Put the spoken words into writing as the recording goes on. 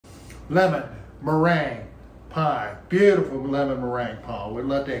lemon meringue pie. Beautiful lemon meringue pie. We'll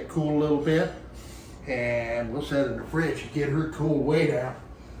let that cool a little bit and we'll set it in the fridge and get her cool way down.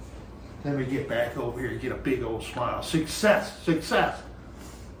 Let me get back over here and get a big old smile. Success, success.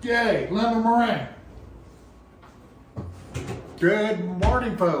 Yay, lemon meringue. Good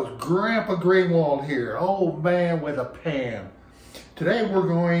morning, folks. Grandpa Greenwald here, old man with a pan. Today we're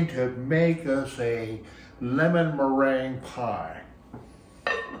going to make us a lemon meringue pie.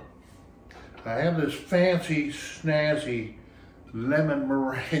 I have this fancy, snazzy lemon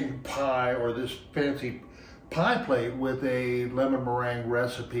meringue pie, or this fancy pie plate with a lemon meringue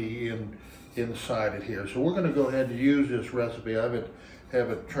recipe inside it here. So we're going to go ahead and use this recipe. I have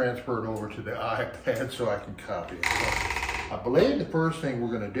it transferred over to the iPad so I can copy it. So I believe the first thing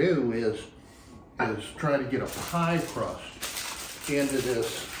we're going to do is try to get a pie crust into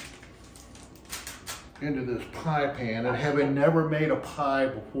this pie pan. And having never made a pie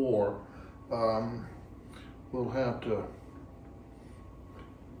before, we'll have to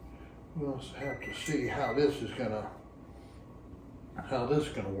see how this is gonna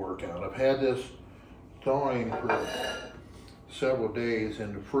work out. I've had this thawing for several days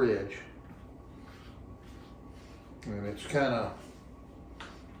in the fridge, and it's kind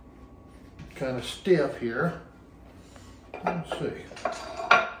of stiff here. Let's see.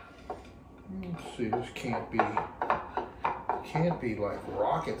 This can't be like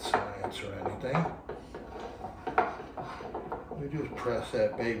rocket science or anything. We just press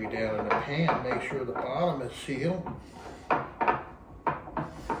that baby down in the pan, make sure the bottom is sealed.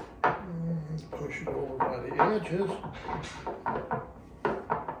 Push it over by the edges.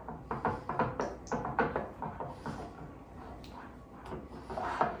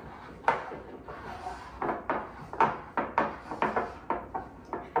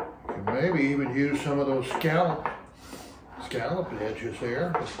 You can maybe even use some of those scallop edges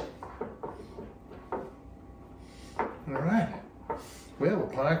there. All right. We have a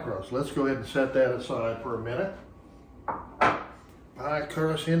pie crust. Let's go ahead and set that aside for a minute. Pie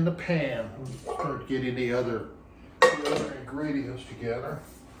crust in the pan. Start getting the other ingredients together.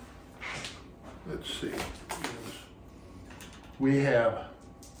 Let's see. We have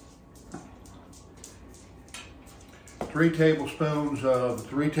 3 tablespoons of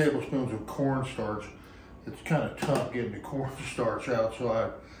cornstarch. It's kind of tough getting the cornstarch out,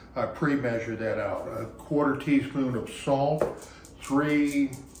 so I pre-measured that out. A 1/4 teaspoon of salt, 3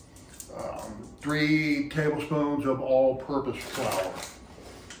 tablespoons of all-purpose flour.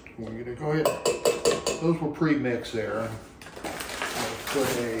 We're going to go ahead. Those were pre-mixed there. Let's put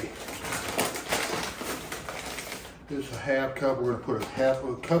this a 1/2 cup. We're going to put a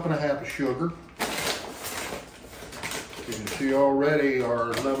 1.5 cups of sugar. You can see already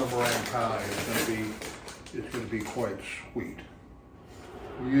our lemon meringue pie is going to be quite sweet.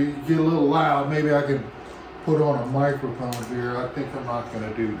 You get a little loud, maybe I can put on a microphone here. I think I'm not going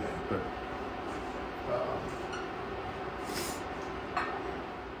to do that, but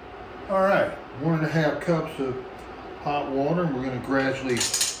all right, 1.5 cups of hot water. We're going to gradually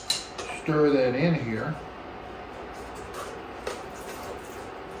stir that in here.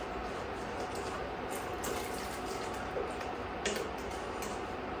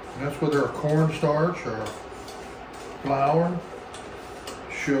 And that's with our cornstarch, our flour,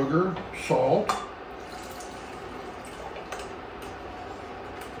 sugar, salt.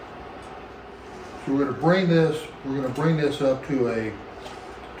 So we're going to bring this up to a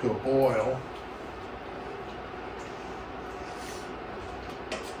boil.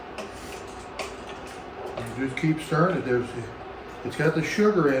 And just keep stirring it. It's got the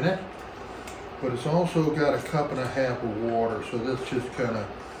sugar in it, but it's also got a 1.5 cups of water. So this just kind of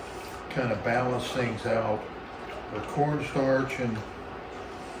balance things out. The cornstarch and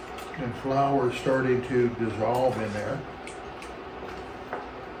flour is starting to dissolve in there.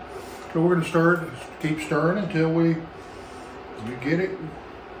 So we're going to keep stirring until we get it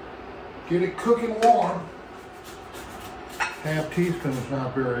cooking warm. 1/2 teaspoon is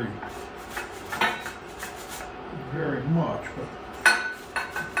not very much, but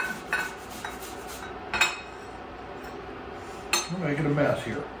I'm making a mess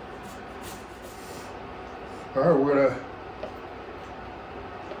here. All right, we're gonna,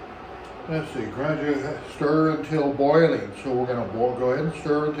 let's see, gradually stir until boiling. So we're gonna go ahead and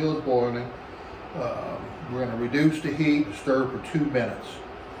stir until it's boiling. We're gonna reduce the heat and stir for 2 minutes.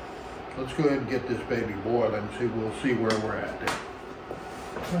 Let's go ahead and get this baby boiling. We'll see where we're at there.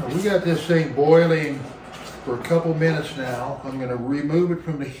 All right, we got this thing boiling for a couple minutes now. I'm gonna remove it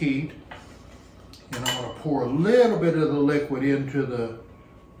from the heat, and I'm gonna pour a little bit of the liquid into the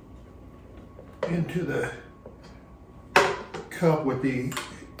cup with the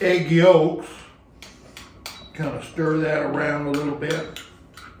egg yolks. Kind of stir that around a little bit.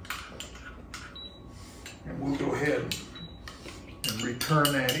 And we'll go ahead and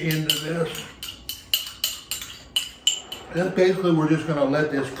return that into this. And basically we're just gonna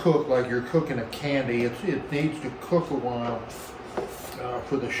let this cook like you're cooking a candy. It needs to cook a while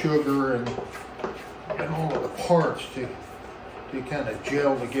for the sugar and all of the parts to kind of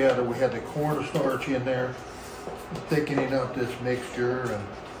gel together. We had the cornstarch in there, thickening up this mixture. And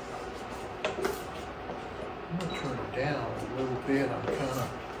I'm gonna turn it down a little bit. I'm kind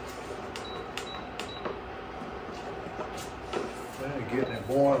of getting it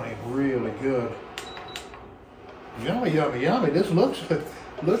boiling really good. Yummy, yummy, yummy. This looks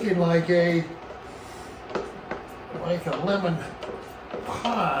looking like a lemon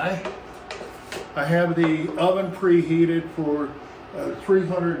pie. I have the oven preheated for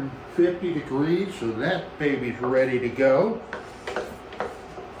 350 degrees, so that baby's ready to go.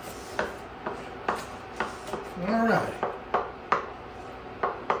 All right.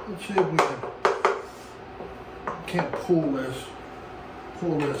 Let's see if we can pull this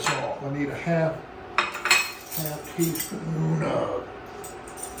off. I need a half teaspoon of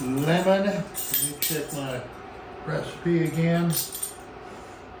lemon. Let me check my recipe again.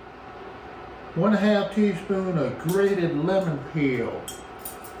 1/2 teaspoon of grated lemon peel.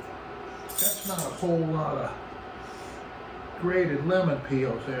 That's not a whole lot of grated lemon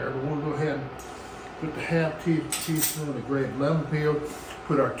peels there, but we'll go ahead and put the 1/2 teaspoon of grated lemon peel.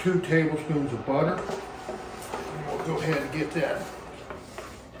 Put our 2 tablespoons of butter. And we'll go ahead and get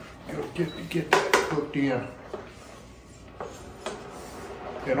that cooked in.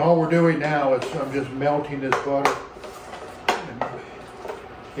 And all we're doing now is I'm just melting this butter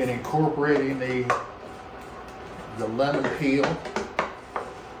and incorporating the lemon peel.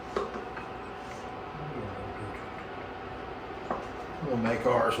 We'll make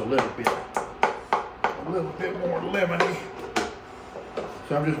ours a little bit more lemony.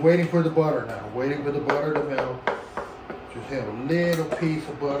 So I'm just waiting for the butter now, waiting for the butter to melt. Just have a little piece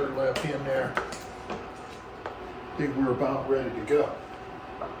of butter left in there. I think we're about ready to go.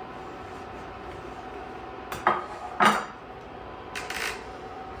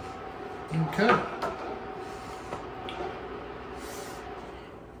 Okay.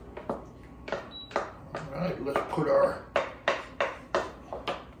 All right, let's put our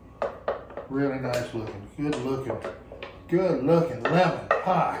really nice looking, good looking lemon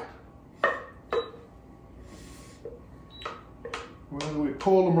pie. Whether we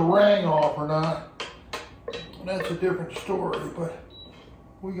pull the meringue off or not, that's a different story, but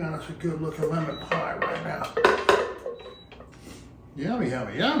we got us a good looking lemon pie right now. Yummy,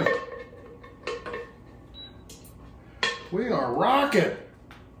 yummy, yummy. We are rocking.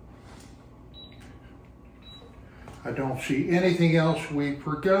 I don't see anything else we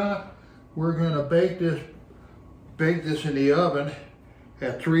forgot. We're gonna bake this in the oven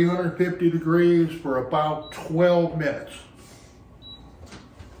at 350 degrees for about 12 minutes.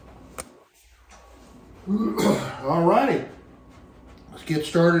 All righty, let's get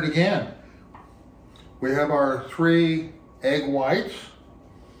started again. We have our 3 egg whites.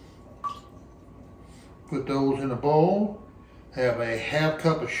 Put those in a bowl. Have a 1/2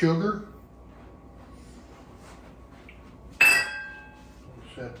 cup of sugar.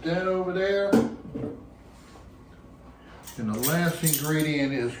 Set that over there. And the last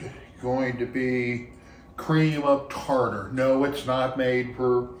ingredient is going to be cream of tartar. No, it's not made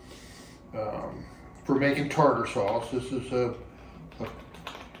for making tartar sauce. This is going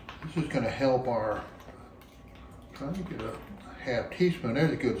to help our. Trying to get a 1/2 teaspoon.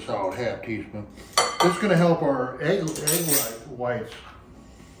 There's a good solid 1/2 teaspoon. This is going to help our egg whites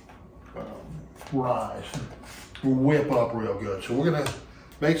rise, whip up real good. So we're going to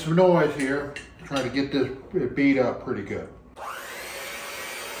make some noise here, try to get this beat up pretty good.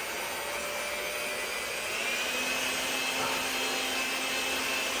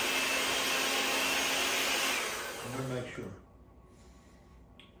 I'm going to make sure.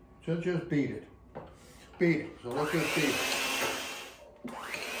 So just beat it. Beat it. So let's just beat it.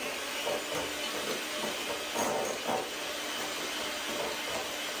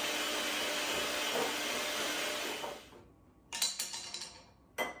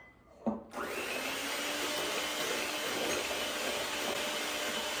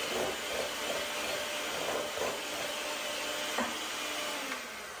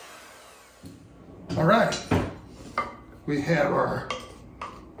 All right, we have our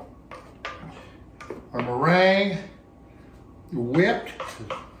meringue whipped.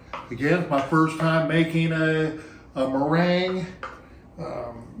 Again, it's my first time making a meringue.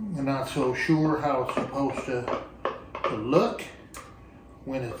 I'm not so sure how it's supposed to look.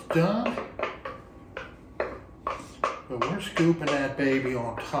 when it's done. But we're scooping that baby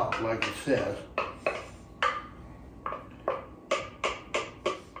on top like it says.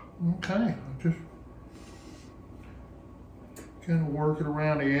 Okay, just kind of work it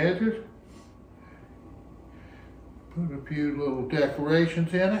around the edges. Put a few little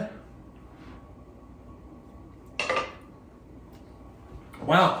decorations in it.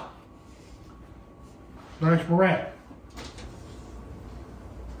 Wow, nice meringue.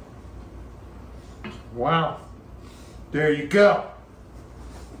 Wow, there you go.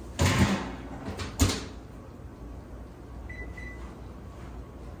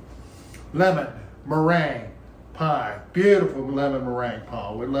 Lemon meringue pie, beautiful lemon meringue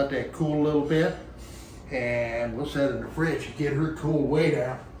pie. We'll let that cool a little bit and we'll set it in the fridge and get her cool way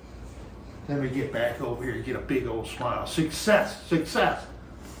down. Then we get back over here to get a big old smile. Success, success.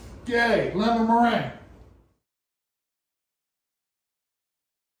 Yay, lemon meringue.